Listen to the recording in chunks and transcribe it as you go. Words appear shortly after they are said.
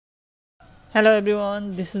Hello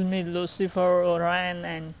everyone, this is me Lucifer Orion,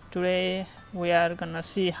 and today we are gonna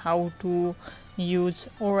see how to use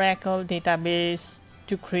Oracle database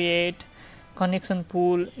to create connection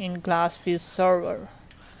pool in GlassFish server.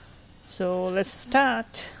 So let's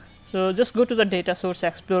start. So just go to the data source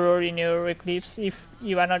explorer in your Eclipse. If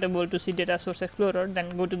you are not able to see data source explorer,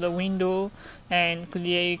 then go to the window and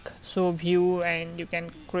click show view, and you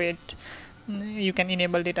can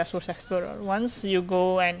enable data source explorer. Once you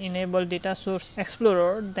go and enable data source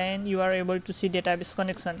explorer, then you are able to see database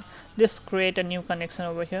connection. Just create a new connection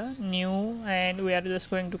over here, new, and we are just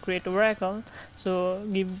going to create Oracle. So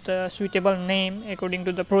give the suitable name according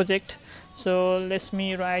to the project. So let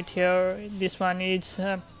me write here, this one is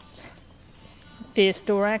test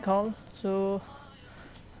Oracle. So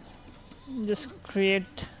just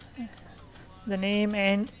create the name,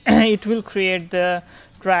 and it will create the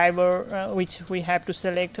driver which we have to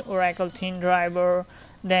select, Oracle thin driver.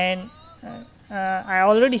 Then I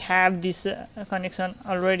already have this connection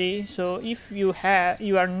already. So if you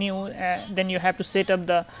are new, then you have to set up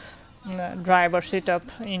the driver setup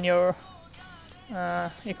in your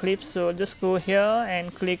Eclipse. So just go here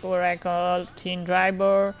and click Oracle thin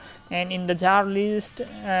driver, and in the jar list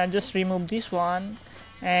just remove this one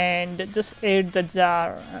and just add the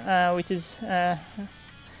jar which is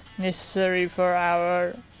necessary for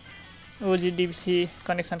our Jdbc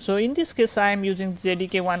connection. So in this case I am using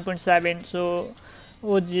JDK 1.7, so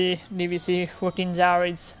Jdbc 14 jar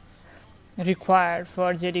is required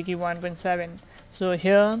for JDK 1.7. so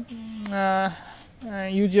here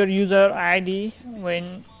use your user ID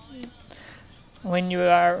when you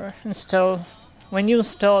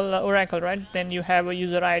install Oracle, right? Then you have a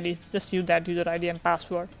user ID, just use that user ID and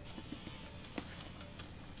password.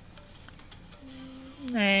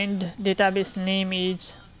 And database name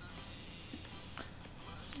is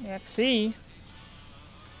XE.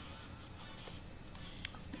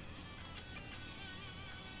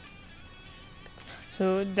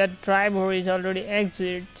 So that driver is already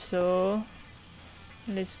exit, so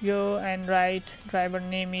let's go and write driver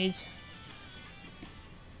name is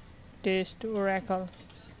test Oracle.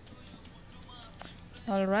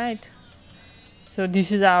 Alright, so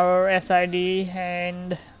this is our SID,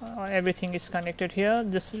 and everything is connected here.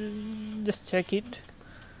 Just check it.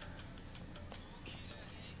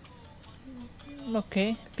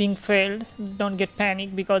 Okay, ping failed. Don't get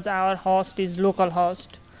panic because our host is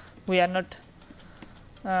localhost. We are not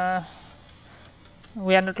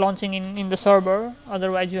launching in the server.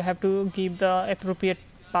 Otherwise you have to give the appropriate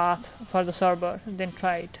path for the server, then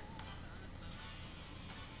try it.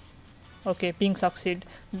 Okay, ping succeed.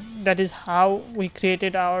 That is how we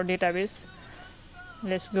created our database.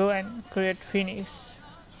 Let's go and create finish.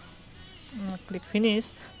 Click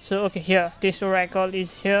finish. So okay, here test Oracle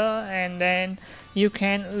is here, and then you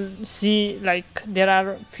can see like there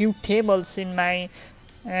are few tables in my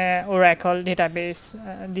Oracle database.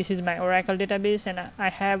 This is my Oracle database, and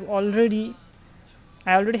I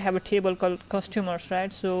already have a table called customers,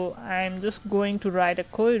 right? So I'm just going to write a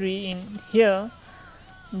query in here.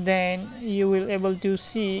 Then you will able to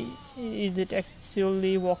see is it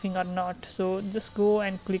actually working or not. So just go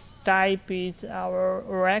and click type is our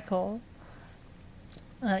Oracle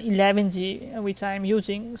 11G, which I am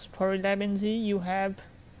using. For 11G you have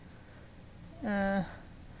to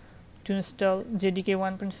install JDK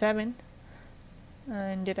 1.7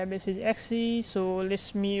 and database is XE. So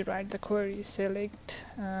let me write the query, select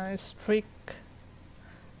strict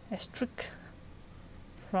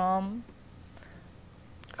from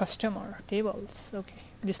customer tables. Okay,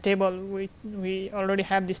 this table, we already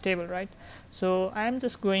have this table, right? So I'm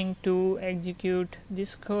just going to execute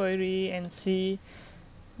this query and see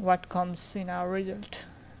what comes in our result.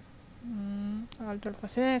 Alt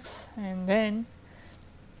 + X, and then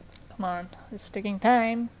come on, it's taking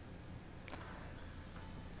time.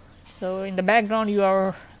 So in the background you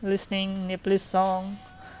are listening Nepalese song,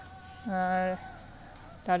 that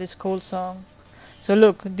is cool song. So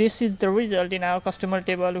look, this is the result in our customer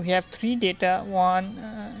table. We have 3 data,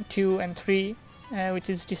 1, 2 and 3, which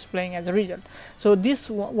is displaying as a result. So this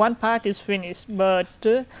one part is finished, but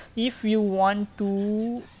if you want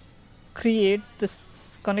to create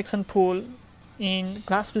this connection pool in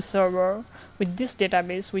GlassFish server with this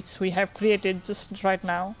database which we have created just right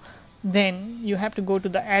now, then you have to go to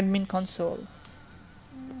the admin console.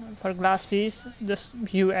 For GlassFish, just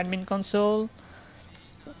view admin console.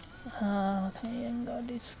 Thank God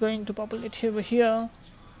it's going to populate over here.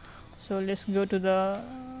 So let's go to the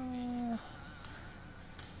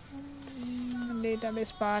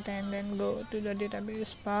database part and then go to the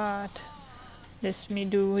database part. Let me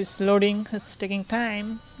do is loading. It's taking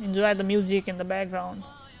time. Enjoy the music in the background.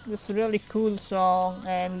 this really cool song,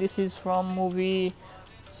 and this is from movie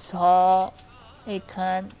Cha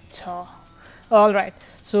Ekan Cha. Alright,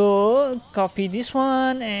 so copy this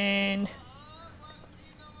one and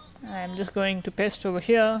I'm just going to paste over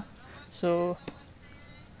here, so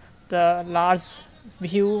the large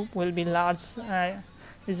view will be large,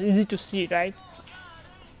 it's easy to see, right?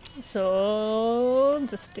 So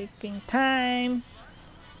just taking time.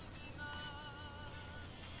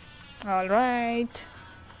 Alright,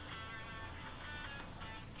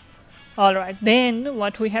 then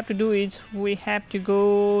what we have to do is we have to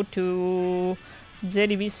go to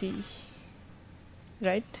Jdbc,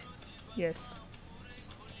 right? Yes.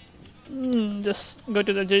 Just go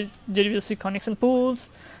to the Jdbc connection pools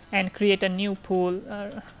and create a new pool,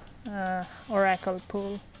 Oracle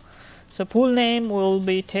pool. So pool name will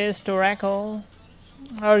be test Oracle,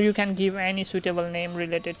 or you can give any suitable name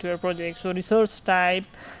related to your project. So resource type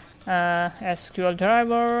SQL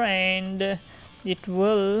driver, and it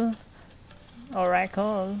will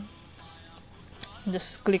Oracle.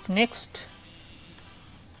 Just click next.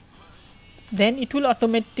 Then it will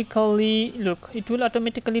automatically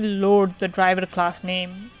load the driver class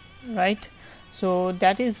name, right? So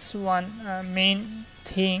that is one main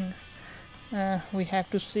thing we have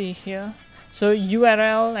to see here. So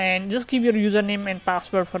URL, and just give your username and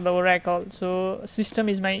password for the Oracle. So system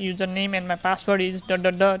is my username and my password is ...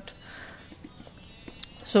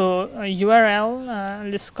 So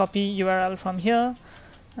URL, let's copy URL from here.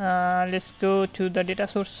 Let's go to the data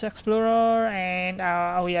source explorer, and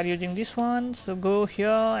we are using this one. So go here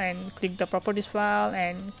and click the properties file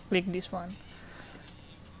and click this one.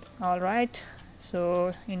 Alright,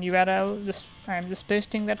 so in URL I'm just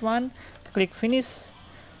pasting that one. Click finish,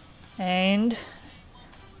 and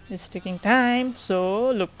it's taking time.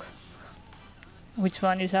 So look, which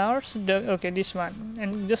one is ours? Okay, this one,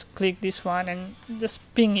 and just click this one and just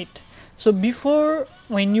ping it. So before,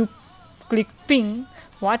 when you click ping,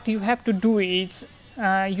 what you have to do is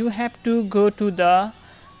you have to go to the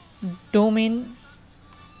domain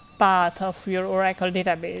path of your Oracle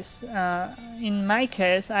database. In my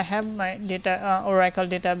case, I have my Oracle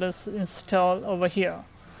database installed over here.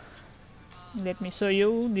 Let me show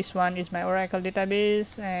you. This one is my Oracle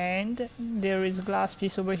database, and there is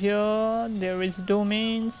GlassFish over here, there is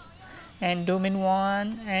domains and domain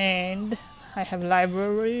 1, and I have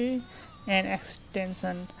library and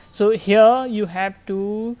extension. So here you have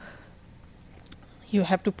to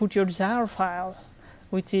put your jar file,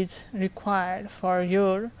 which is required for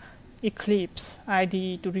your Eclipse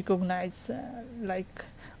IDE to recognize like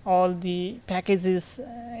all the packages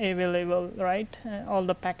available, right? All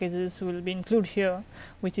the packages will be included here,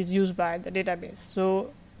 which is used by the database.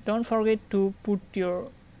 So don't forget to put your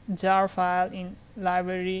jar file in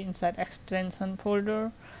library inside extension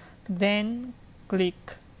folder, then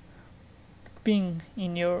click ping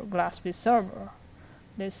in your GlassFish server.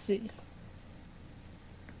 Let's see.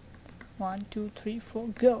 1 2 3 4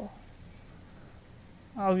 go.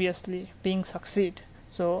 Obviously ping succeed.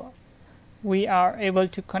 So we are able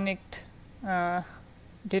to connect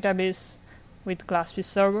database with GlassFish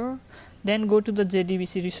server. Then go to the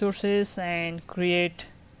Jdbc Resources and create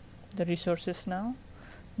the resources now.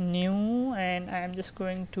 New, and I am just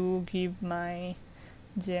going to give my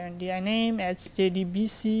JDI name as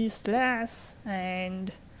JDBC /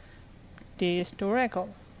 and test Oracle.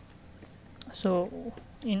 So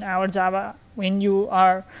in our Java, when you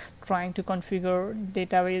are trying to configure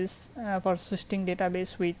database, persisting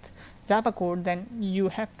database with Java code, then you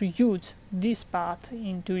have to use this path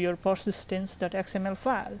into your persistence.xml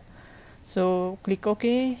file. So click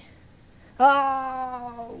OK.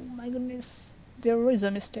 Oh my goodness, there is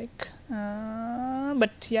a mistake,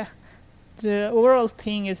 but yeah, the overall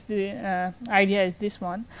thing is the idea is this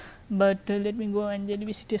one. But let me go and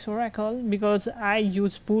Jdbc test Oracle, because I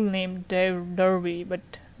use pool name Derby,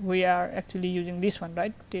 but we are actually using this one,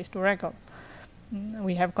 right? Test Oracle.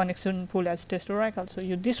 We have connection pool as test Oracle, so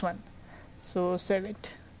use this one. So save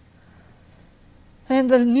it, and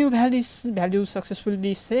the new value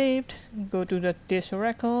successfully saved. Go to the test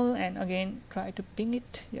Oracle and again try to ping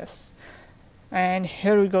it. Yes, and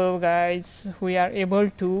here we go, guys. We are able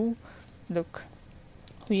to look.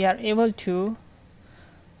 We are able to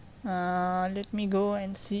let me go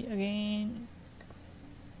and see again.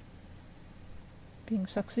 Ping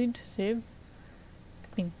succeed, save,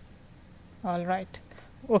 ping. All right,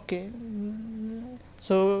 okay.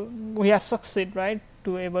 So we have succeed, right,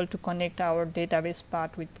 to able to connect our database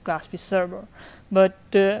part with GlassFish server. But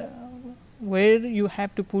where you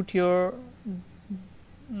have to put your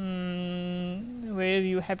where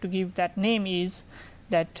you have to give that name is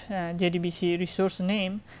that Jdbc resource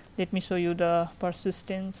name. let me show you the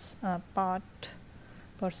persistence part,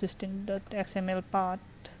 persistent.xml part.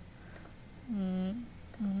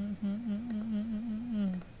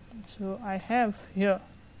 So I have here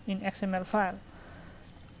in XML file.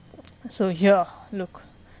 So here look,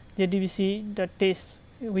 jdbc.test,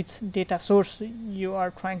 which data source you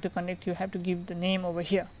are trying to connect, you have to give the name over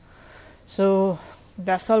here. So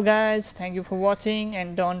that's all guys, thank you for watching,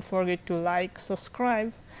 and don't forget to like,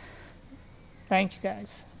 subscribe. Thank you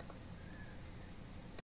guys.